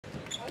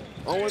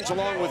Owens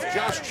along with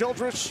Josh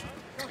Childress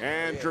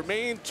and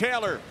Jermaine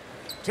Taylor.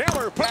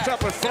 Taylor puts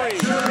up a three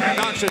and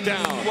knocks it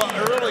down. Well,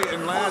 early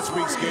in last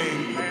week's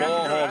game, the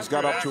Ball Hogs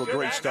got up to a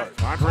great start.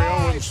 Andre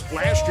Owens,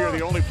 last year,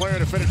 the only player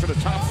to finish in the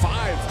top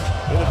 5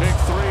 with a big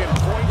 3 in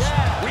points,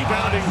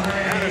 rebounding,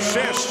 and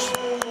assists.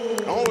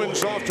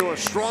 Owens off to a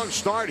strong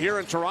start here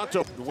in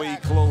Toronto. The way he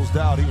closed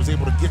out, he was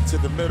able to get to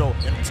the middle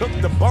and took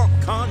the bump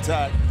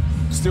contact,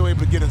 still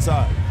able to get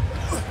inside.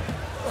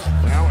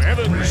 Now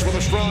Evans with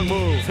a strong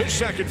move, his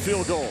second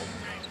field goal.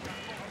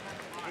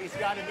 He's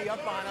got to be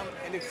up on him.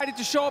 And excited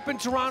to show up in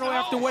Toronto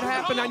after what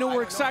happened. I know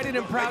we're excited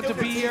and proud to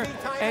be here,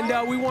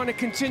 and we want to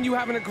continue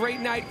having a great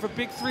night for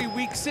Big 3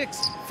 Week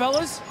 6.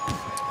 Fellas?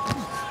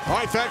 All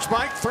right, thanks,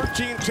 Mike.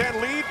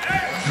 13-10 lead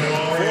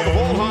for the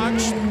Ball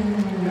Hogs.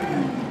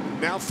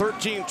 Now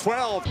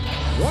 13-12.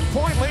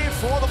 1-point lead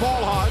for the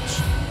Ball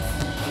Hogs.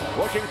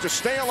 Looking to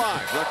stay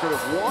alive. Record of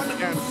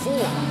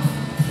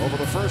 1-4 over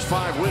the first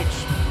 5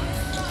 weeks.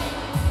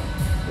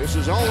 This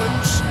is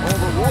Owens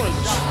over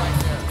Woods.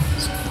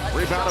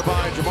 Rebounded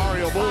by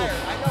Jamario Moon.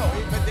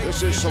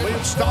 This is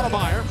Salim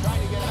Stoudemire,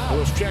 who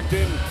was checked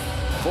in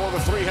for the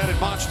three-headed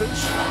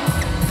monsters.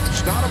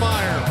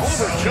 Stoudemire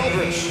over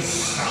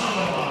Childress.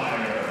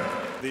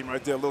 Team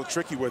right there, a little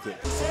tricky with it.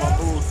 My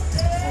move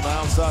on the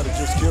outside to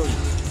just kill you.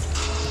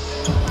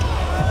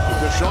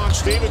 Deshaun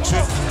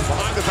Stevenson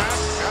behind the back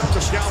out to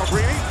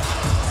Scalabrini.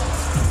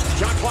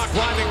 Shot clock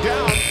winding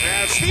down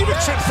as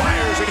Stevenson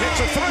fires and hits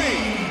a 3.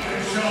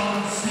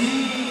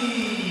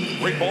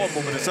 Great ball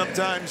movement, and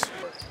sometimes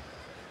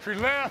 8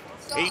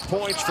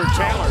 points for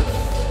Taylor.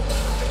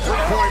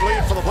 3-point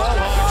lead for the Ball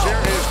Hogs.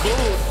 There is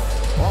Boone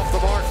off the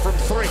mark from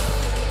 3.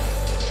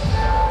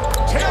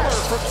 Taylor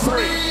from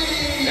 3.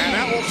 And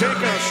that will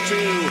take us to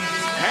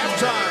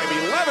halftime.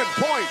 11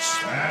 points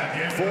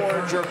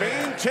for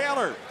Jermaine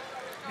Taylor,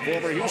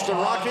 former Houston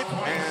Rocket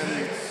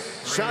and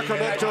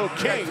Sacramento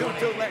King.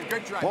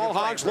 Ball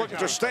Hogs looking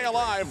to stay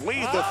alive,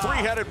 lead the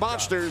three-headed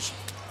monsters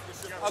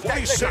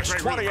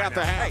 26-20 at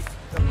the half.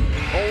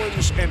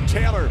 Owens and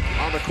Taylor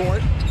on the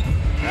court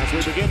as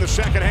we begin the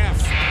second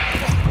half.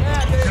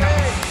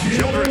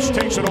 Childress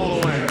takes it all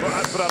the way.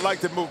 But I like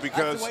the move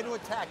because that's the way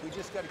to attack. We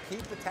just got to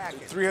keep attacking.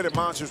 Three-headed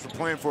monsters were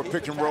playing for a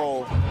pick and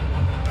roll.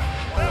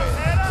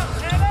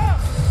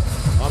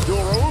 Abdul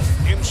Rauf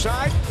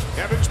inside.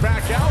 Evans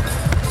back out.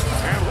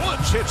 And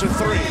Woods hits a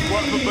 3.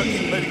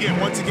 But again,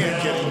 once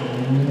again, Kenny,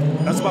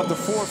 that's about the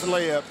 4th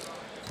layup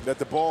that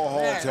the Ball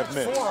Hogs have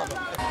missed.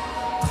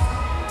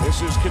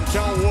 This is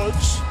Kentel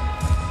Woods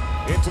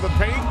into the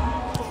paint.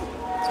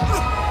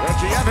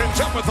 Reggie Evans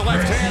up with the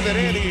left hand, and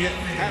Andy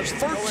has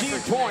 13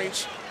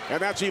 points,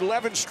 and that's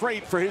 11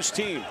 straight for his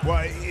team.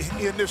 Well,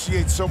 he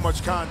initiates so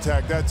much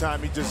contact. That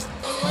time he just...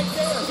 Right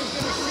there. He's going to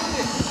shoot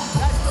it.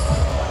 That's the one.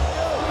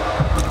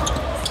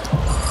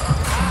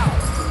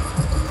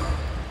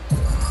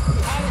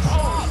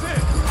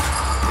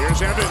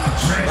 Here's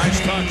Evans. Nice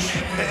touch.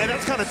 And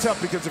that's kind of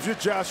tough because if you're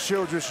Josh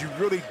Childress, you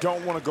really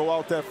don't want to go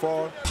out that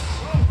far.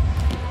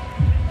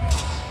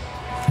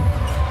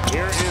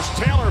 Here is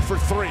Taylor for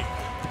 3.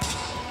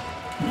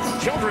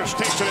 Childress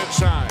takes it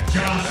inside.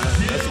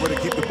 That's the way to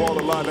keep the ball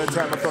alive. That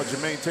time I thought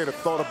Jermaine Taylor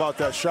thought about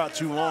that shot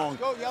too long.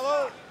 Go,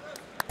 yellow.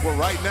 Well,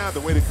 right now,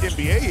 the way the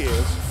NBA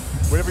is,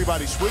 when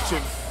everybody's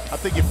switching, I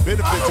think it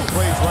benefits and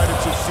plays right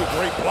into a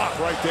great block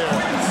right there.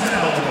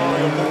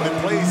 It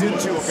plays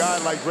into a guy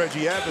like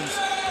Reggie Evans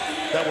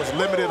that was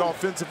limited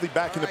offensively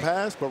back in the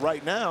past, but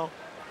right now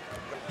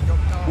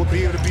will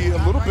be able to be a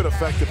little bit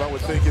effective, I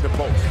would think, in the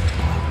post.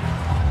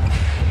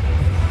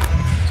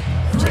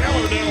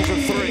 Taylor nails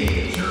a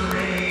 3.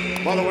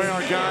 By the way,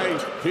 our guy,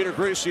 Peter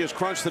Greasy, has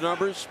crunched the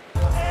numbers.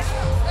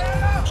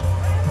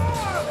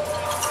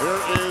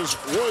 Here is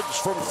Woods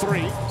from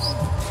 3.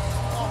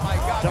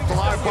 Kept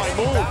alive by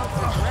Moon.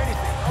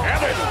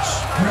 Evans,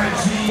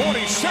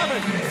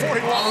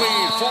 47-41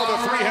 lead for the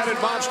three-headed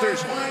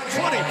monsters.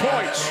 20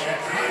 points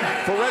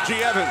for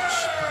Reggie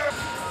Evans.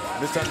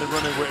 This time they're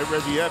running with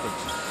Reggie Evans.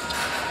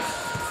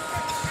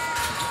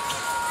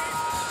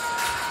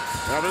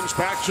 Evans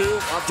back to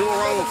Abdul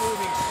Rauf.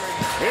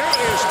 Here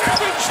is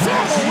Evans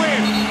for the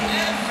win.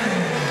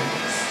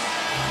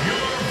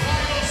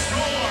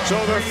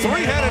 So the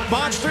three-headed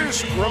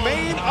monsters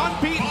remain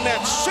unbeaten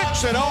at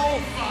 6-0.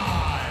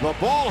 The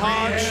Ball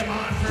Hogs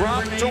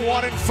drop to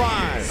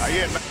 1-5.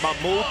 Again, my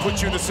move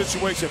puts you in a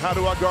situation. How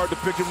do I guard the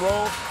pick and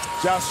roll?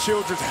 Josh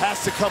Childress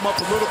has to come up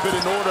a little bit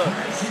in order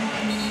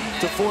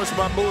to force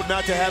my move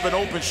not to have an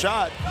open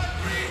shot.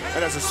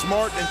 And as a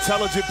smart,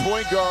 intelligent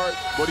point guard,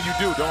 what do?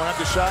 Don't have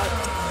the shot.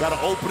 Got an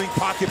opening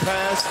pocket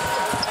pass.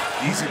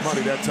 Easy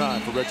money that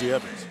time for Reggie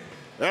Evans.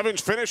 Evans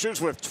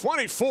finishes with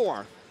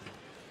 24.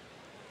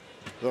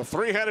 The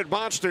three-headed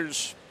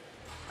monsters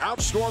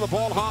outscore the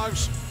Ball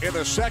Hogs in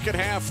the second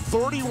half,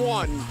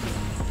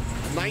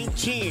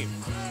 31-19.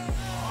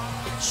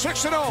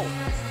 6-0.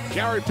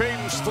 Gary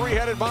Payton's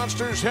three-headed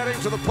monsters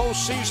heading to the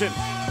postseason.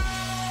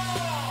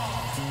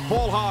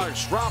 Ball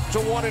Hogs drop to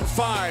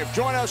 1-5.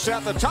 Join us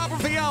at the top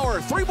of the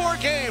hour. 3 more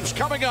games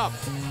coming up.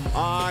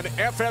 on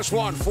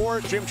FS1.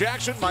 For Jim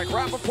Jackson, Mike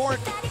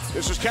Rappaport,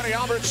 this is Kenny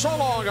Albert. So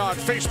long on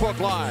Facebook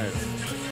Live.